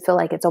makes it feel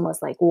like it's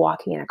almost like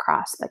walking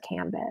across the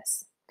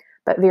canvas,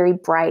 but very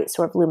bright,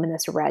 sort of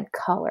luminous red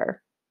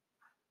color.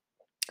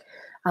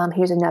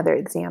 Here's another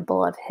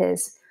example of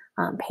his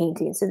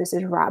painting. So this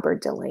is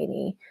Robert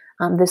Delaney.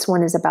 This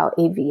one is about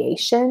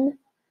aviation.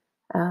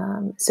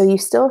 So you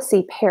still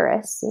see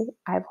Paris, see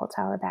Eiffel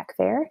Tower back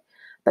there,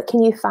 but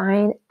can you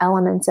find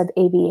elements of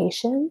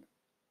aviation?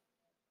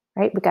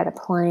 Right, we got a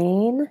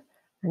plane,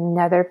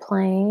 another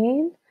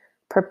plane,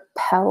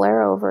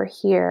 propeller over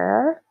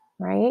here,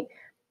 right?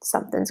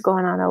 Something's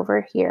going on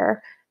over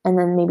here. And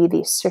then maybe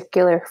the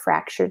circular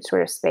fractured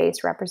sort of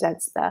space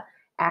represents the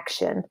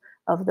action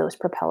of those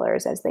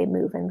propellers as they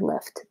move and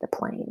lift the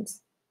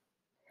planes.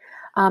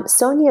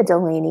 Sonia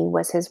Delaney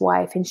was his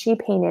wife, and she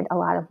painted a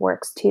lot of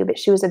works too, but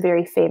she was a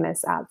very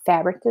famous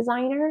fabric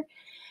designer.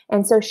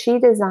 And so she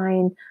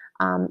designed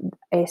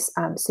a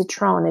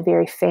Citroen, a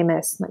very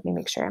famous, let me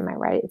make sure, am I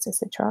right? It's a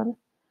Citroen?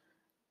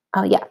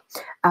 Oh, yeah,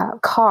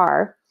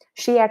 car.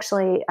 She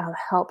actually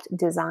helped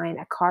design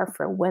a car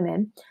for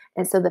women.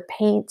 And so the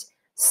paint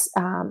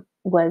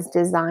was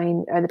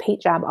designed, or the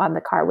paint job on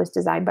the car was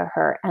designed by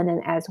her, and then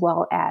as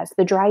well as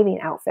the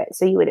driving outfit.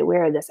 So you would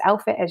wear this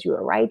outfit as you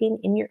were riding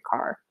in your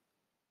car.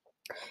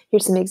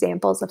 Here's some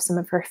examples of some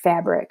of her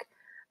fabric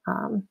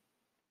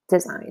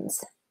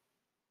designs.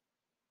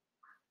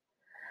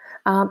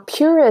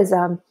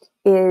 Purism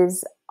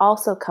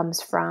also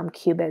comes from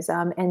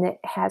Cubism, and it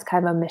has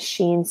kind of a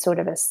machine sort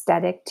of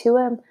aesthetic to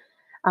it.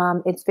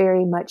 It's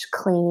very much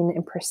clean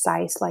and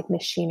precise, like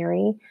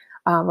machinery.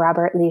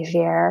 Robert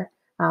Leger,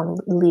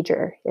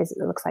 it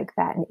looks like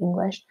that in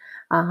English,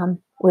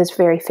 was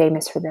very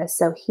famous for this.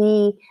 So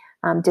he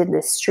did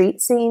this street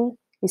scene.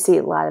 You see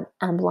a lot of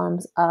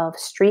emblems of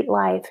street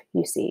life.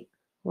 You see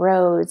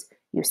roads.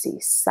 You see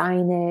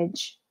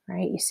signage,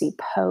 right? You see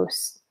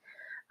posts.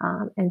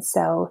 And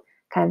so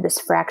kind of this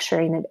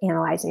fracturing and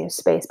analyzing of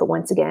space, but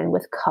once again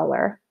with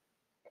color.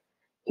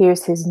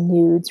 Here's his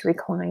nudes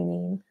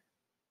reclining.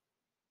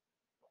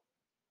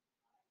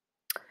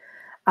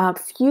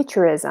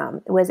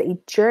 Futurism was a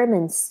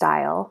German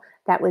style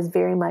that was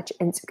very much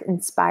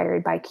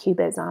inspired by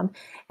Cubism,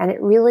 and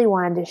it really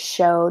wanted to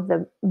show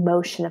the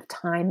motion of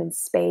time and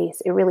space.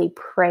 It really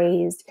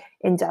praised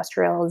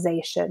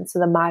industrialization, so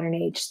the modern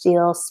age,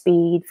 steel,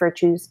 speed,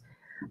 virtues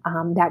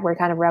that were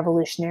kind of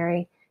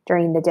revolutionary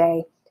during the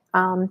day.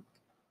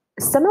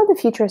 Some of the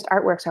futurist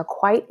artworks are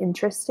quite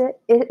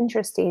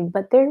interesting,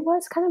 but there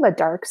was kind of a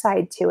dark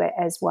side to it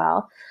as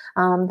well.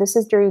 This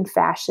is during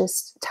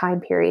fascist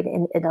time period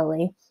in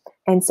Italy.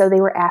 And so they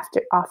were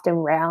often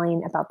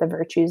rallying about the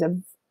virtues of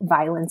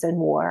violence and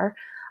war.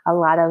 A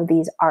lot of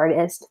these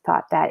artists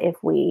thought that if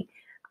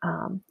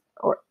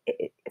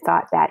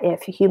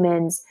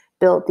humans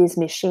built these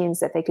machines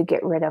that they could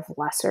get rid of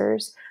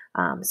lessers.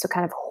 So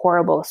kind of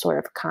horrible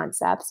sort of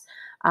concepts.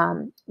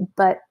 Um,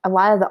 but a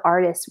lot of the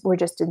artists were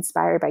just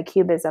inspired by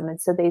Cubism, and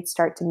so they'd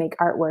start to make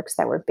artworks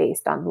that were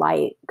based on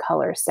light,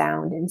 color,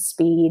 sound, and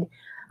speed.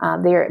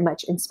 They are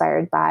much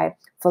inspired by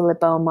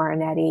Filippo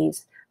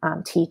Marinetti's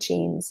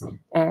teachings,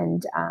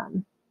 and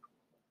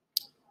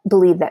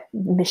believed that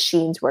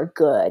machines were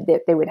good,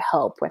 that they would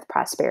help with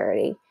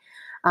prosperity.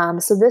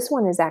 So this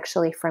one is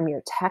actually from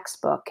your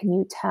textbook. Can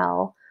you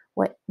tell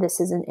what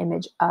this is an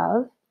image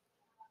of?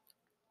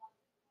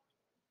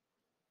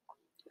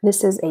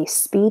 This is a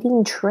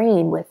speeding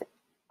train with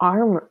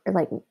armor,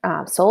 like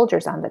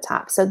soldiers on the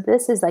top. So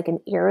this is like an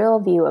aerial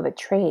view of a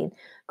train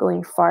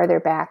going farther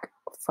back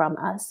from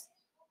us.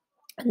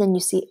 And then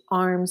you see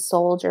armed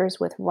soldiers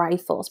with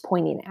rifles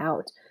pointing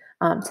out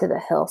to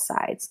the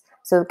hillsides.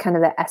 So kind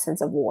of the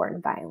essence of war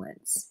and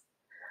violence.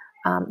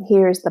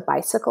 Here's the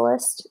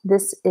bicyclist.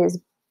 This is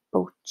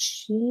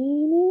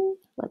Bocchini.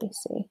 Let me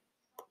see.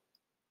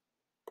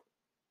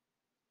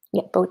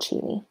 Yeah,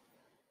 Bocchini.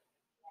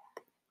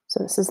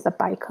 So this is the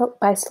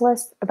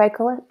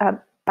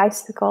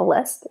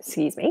bicyclist,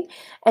 excuse me.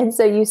 And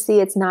so you see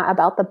it's not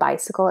about the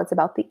bicycle, it's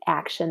about the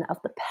action of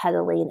the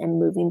pedaling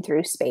and moving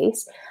through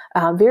space.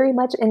 Very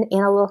much an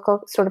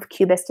analytical sort of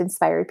Cubist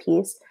inspired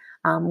piece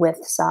with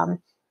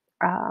some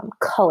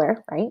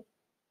color, right?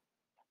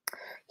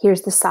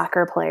 Here's the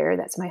soccer player,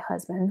 that's my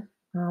husband.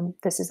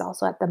 This is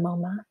also at the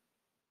MoMA,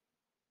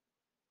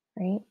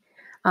 right?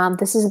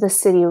 This is the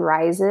city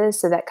rises,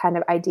 so that kind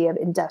of idea of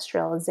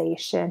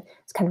industrialization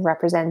is kind of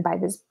represented by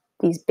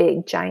these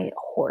big giant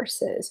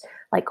horses,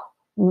 like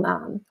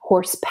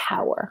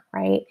horsepower,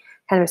 right?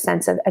 Kind of a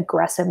sense of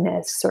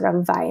aggressiveness, sort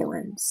of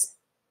violence,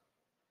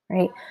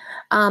 right?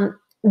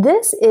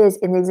 This is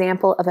an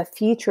example of a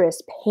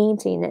futurist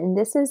painting, and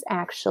this is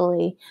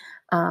actually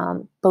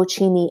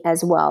Bocchini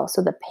as well,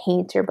 so the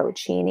painter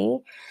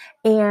Bocchini,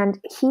 and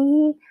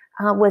he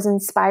was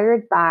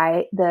inspired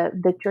by the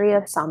victory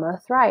of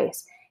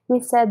Samothrace.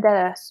 He said that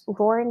a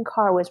roaring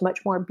car was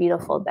much more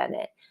beautiful than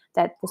it,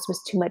 that this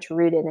was too much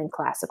rooted in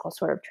classical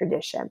sort of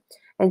tradition.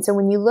 And so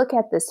when you look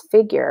at this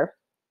figure,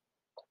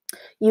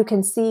 you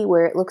can see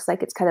where it looks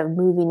like it's kind of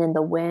moving in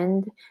the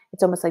wind.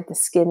 It's almost like the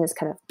skin is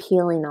kind of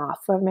peeling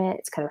off from it.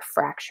 It's kind of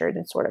fractured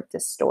and sort of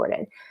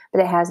distorted,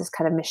 but it has this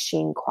kind of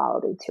machine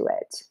quality to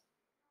it.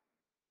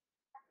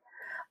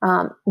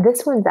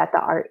 This one's at the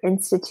Art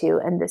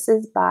Institute, and this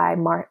is by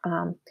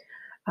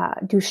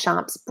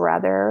Duchamp's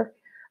brother.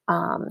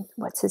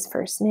 What's his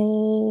first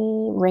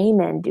name?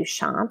 Raymond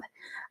Duchamp.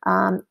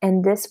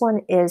 And this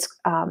one is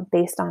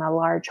based on a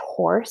large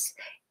horse,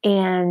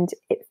 and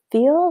it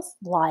feels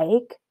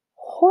like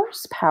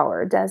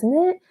horsepower, doesn't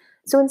it?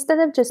 So instead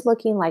of just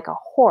looking like a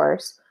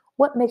horse,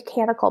 what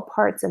mechanical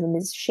parts of a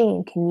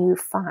machine can you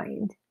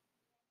find?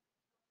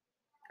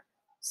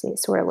 See, it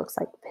sort of looks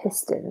like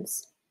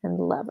pistons and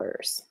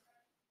levers,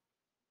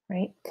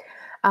 right?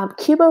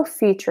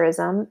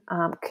 Cubofuturism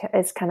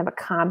is kind of a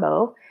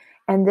combo,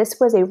 and this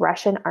was a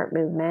Russian art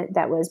movement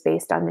that was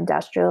based on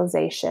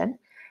industrialization,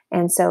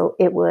 and so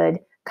it would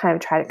kind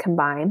of try to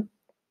combine.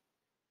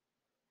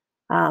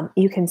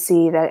 You can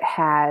see that it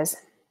has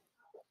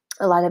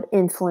a lot of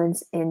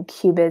influence in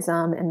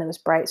Cubism and those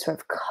bright sort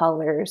of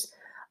colors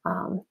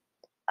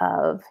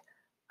of,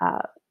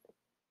 uh,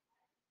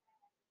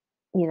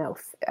 you know,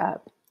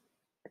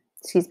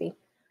 excuse me,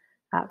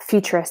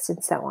 futurists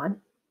and so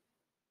on,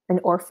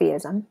 and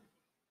Orpheism.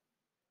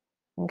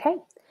 Okay,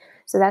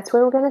 so that's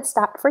where we're going to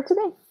stop for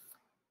today.